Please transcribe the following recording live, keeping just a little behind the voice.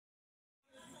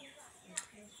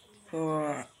तो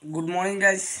good morning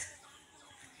guys.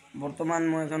 बर्तमान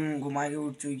मैं एखन घुमाई के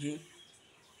उठ चुकी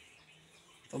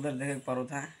तोদের देखे पारो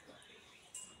था।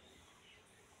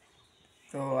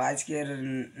 तो आज के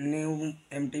न्यू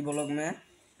एमटी ब्लॉग में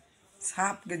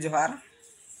साप के जोहार।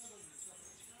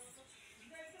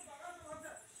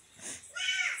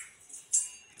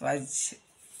 तो आज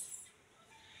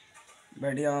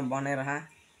वीडियो में बने रहा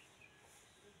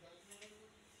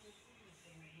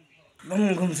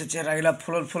घूम घूम से चेहरा गिला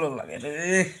फुल फुल लगे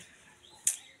रे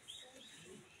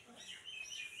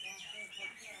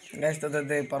गैस। तो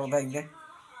देख पारो था एकदम।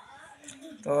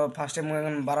 तो फार्स्ट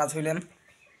मुझे बारा छुईलम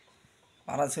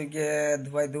बारा छुई के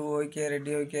धुआई धु हो के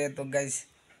रेडी हो के तो गैस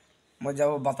मैं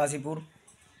जाओ बतासीपुर।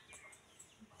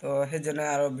 तो हे जने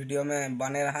आरो वीडियो में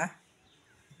बने रहा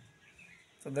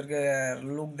तोদের के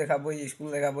लुक देखाबो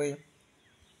स्कूल देखाबो।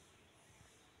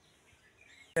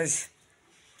 गैस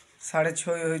 6:30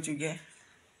 हो चुके।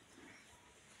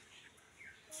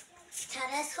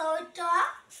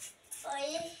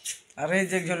 अरे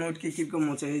एकजन उठ के किरकम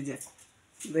मोचे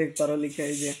देख पारो लिखे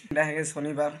है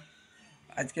शनिवार।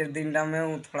 आज के दिन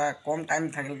में थोड़ा कम टाइम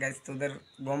थकल गैस तोদের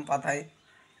गम पाता है।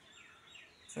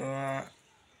 तो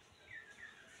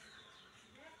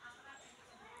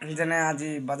जने आज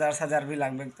बाजार साजार भी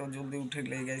लागबे तो जल्दी उठे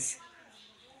ले गैस।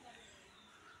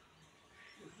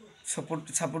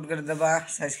 सपोर्ट कर देबा,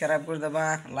 सब्सक्राइब कर देबा,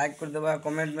 लाइक कर देबा,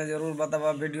 कमेंट में जरूर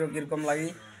बताबा वीडियो किरकम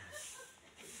लगी।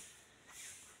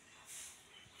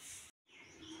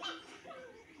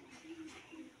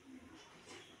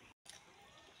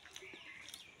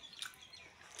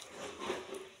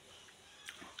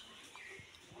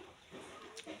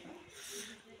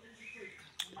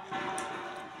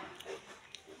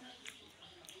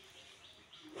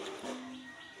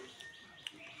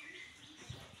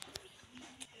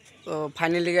 तो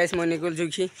फाइनली गाइस मैं निकल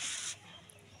चुकी।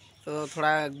 तो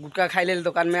थोड़ा गुटका खाई ले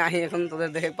दुकान में आई एखन तो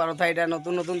देख पारो था ये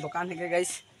नतून नतून दुकान है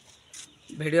गाइस।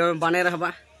 वीडियो में बने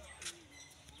रहबा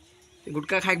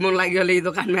गुटका खाई मन लगी गल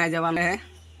दुकान में आ जाबाने है।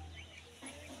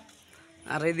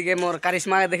 और ये मोर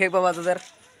कारिश्मा के देखे पाबा तोদের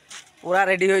पूरा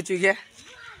रेडी हो चुके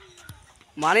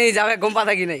मानी जावे गम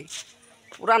पाता कि नहीं।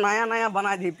 पूरा नया नया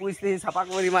बना दी पूछती सफा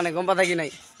करी माने गम पाता कि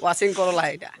नहीं वाशिंग करला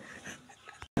है এটা।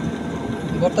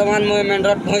 बर्तमान मैं मेन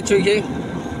रोड पहुँच चुकी।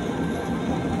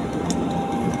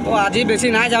 तो आज ही बेसि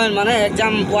ना जामें माने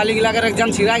एग्जाम पोवाली गिलाकर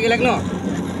एग्जाम छिड़ा गए न।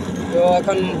 तो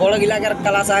एखन बड़ गिलाकर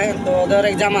क्लास है तो उधर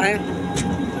एग्जाम है।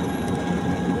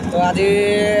 तो आज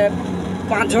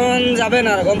 5 जन जाबे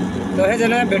ना रकम। तो हे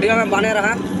जने वीडियो में बने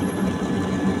रहा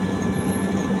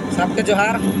सबके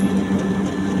जोहार।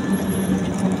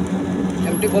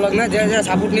 एमटी ब्लॉग में जे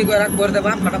सपोर्ट नहीं कर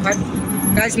देबा फटाफट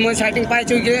गाइस। मैं साइटिंग पाई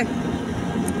चुकी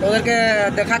तोদের के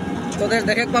देखा तोদের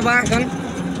देखे पाबा এখন।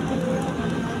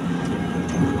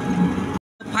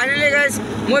 फाइनली गाइस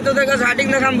मैं तोদের के स्टार्टिंग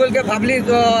देखाम बोल के भाबली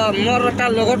तो मोर একটা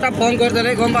লগরটা ফোন করে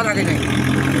দিলে গম পাতা কি নাই।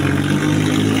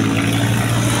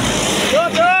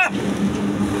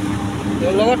 तो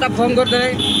লগরটা ফোন कर दिले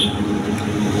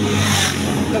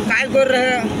तो काल कर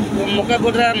रहे तो मौके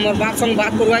बोल रहे मोर बाप संग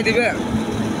बात करवाई दिबे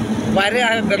बाहरे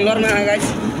है बेंगलोर में है गाइस।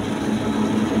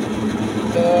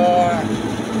 तो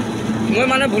मैं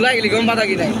माने भुला गई गम पाता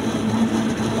कि नहीं।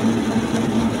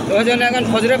 तो जने अगर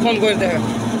खोजरे फोन करते हैं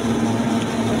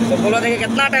तो बोला देखे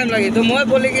कितना टाइम लगी। तो मैं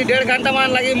बोली कि 1.5 घंटा मान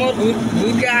लगी मोर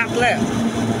दूध के आखले।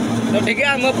 तो ठीक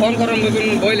है मैं फोन कर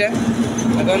बोले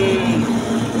এখন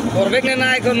করবে कि ना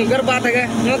এখন उनकर बात है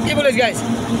मैं की बोले गाइस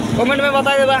कमेंट में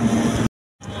बता देबा।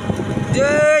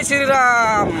 जय श्री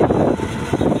राम।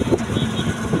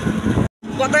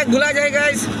 पता भुला जाए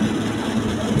गाइस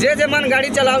जे मन गाड़ी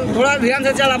चलाओ थोड़ा ध्यान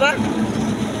से चलाबा।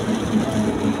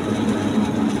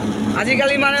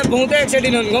 आजिकल माने बहुत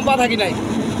एक्सीडेंट हो गम पाता कि नहीं।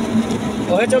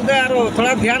 वही चलते यार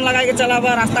थोड़ा ध्यान लगा के चलाबा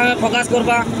रास्ता में फोकस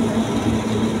करबा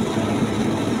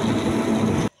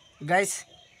गाइस।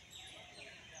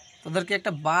 तोদের के एक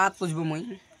बात पूछबो मैं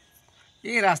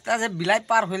ये रास्ता से बिलाई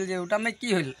पार होल जे ओटा में की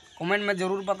होल कमेंट में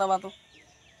जरूर बताबा।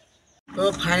 तो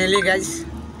फाइनली गाइस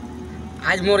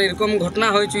आज मोर एरकम घटना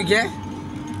हो चुकी है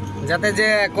जाते जे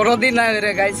कोनो दिन ना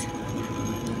रे गाइस।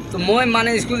 तो मैं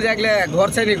माने स्कूल जागले घर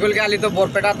से निकल के आली तो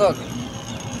बरपेटा तक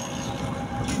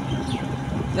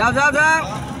जाओ जाओ जाओ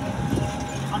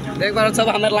देख बार सब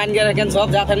हमारे लाइन के रखें सब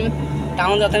जाते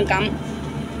टाउन जाते काम।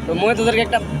 तो मैं तोদের के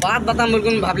एक बात बता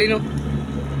मुर्गुन भावली न।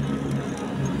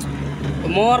 तो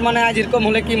मोर माने आज एरकम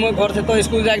होले कि मैं घर से तो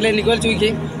स्कूल जागले निकल चुकी।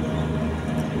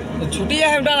 तो छुट्टी है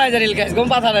उठा ना जरिल गाइस गम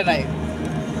पाता नहीं।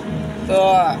 तो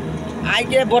आई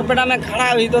के बरपेटा में खड़ा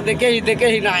हुई तो देखे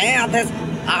ही ना आते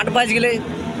 8 बज गए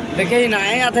देखे ही ना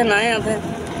आते।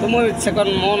 तो मैं सेकंड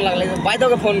मन लगल बाइदो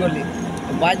के फोन कर ली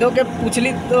वायदो के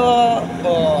पूछली तो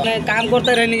काम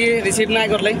करते रहनी की रिसीव ना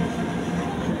कर ली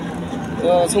तो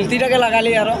सुमतीटा के लगा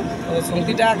ली यारो तो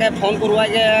सुमतीटा के फोन करवा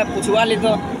के पूछवा ली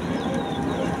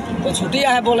तो छुट्टी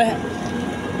है बोले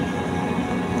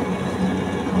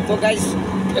तो गाइस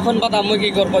এখন बता मैं कि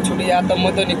करब छुट्टी आ तो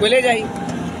मैं तो निकले जाई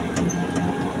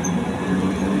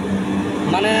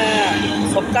माने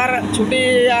सप्ताह छुट्टी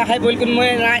है बोल के मैं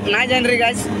ना जान रही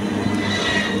गाइस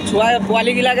छुआ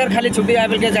पुआली गिलागर खाली छुट्टी आ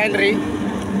बोल के जान रही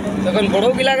तक बड़ो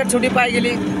गिलागर छुट्टी पाई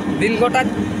गली दिन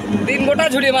गोटा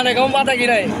छुट्टी माने कम बात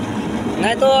गिराए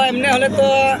नहीं तो एमने हले तो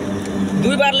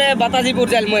 2 बार ले बाताजीपुर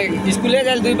जाल मैं स्कूले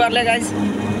जाल 2 बार ले गाइस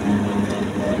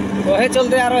तो हे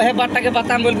चलते यार हे बाटा के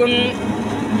बताम बिल्कुल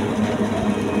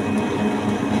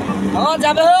हाँ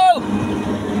जाबे हो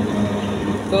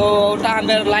तो ओटा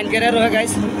हमें लाइन करे रहे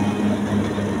गाइस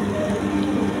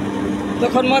तो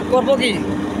खन मैं करबो की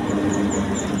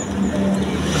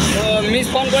तो मिस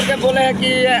फोन करके बोले है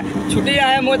कि छुट्टी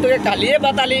आए मैं तो कालिए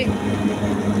बता ली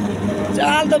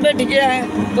चल तो बे ठीक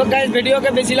है तो गाइस वीडियो के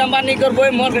बेसी लंबा नहीं करबो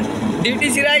मोर ड्यूटी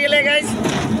सिरा गेले गाइस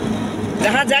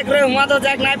जहाँ जाक रहे हुआ तो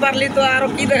जाक नहीं पारली तो आरो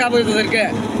की देखाबो तोहर के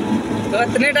तो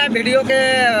इतने टाइम वीडियो के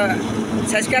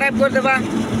सब्सक्राइब कर देबा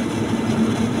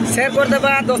शेयर कर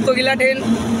देबा दोस्तों गिला टीन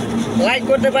लाइक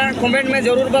कर देबा कमेंट में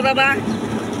जरूर बताबा।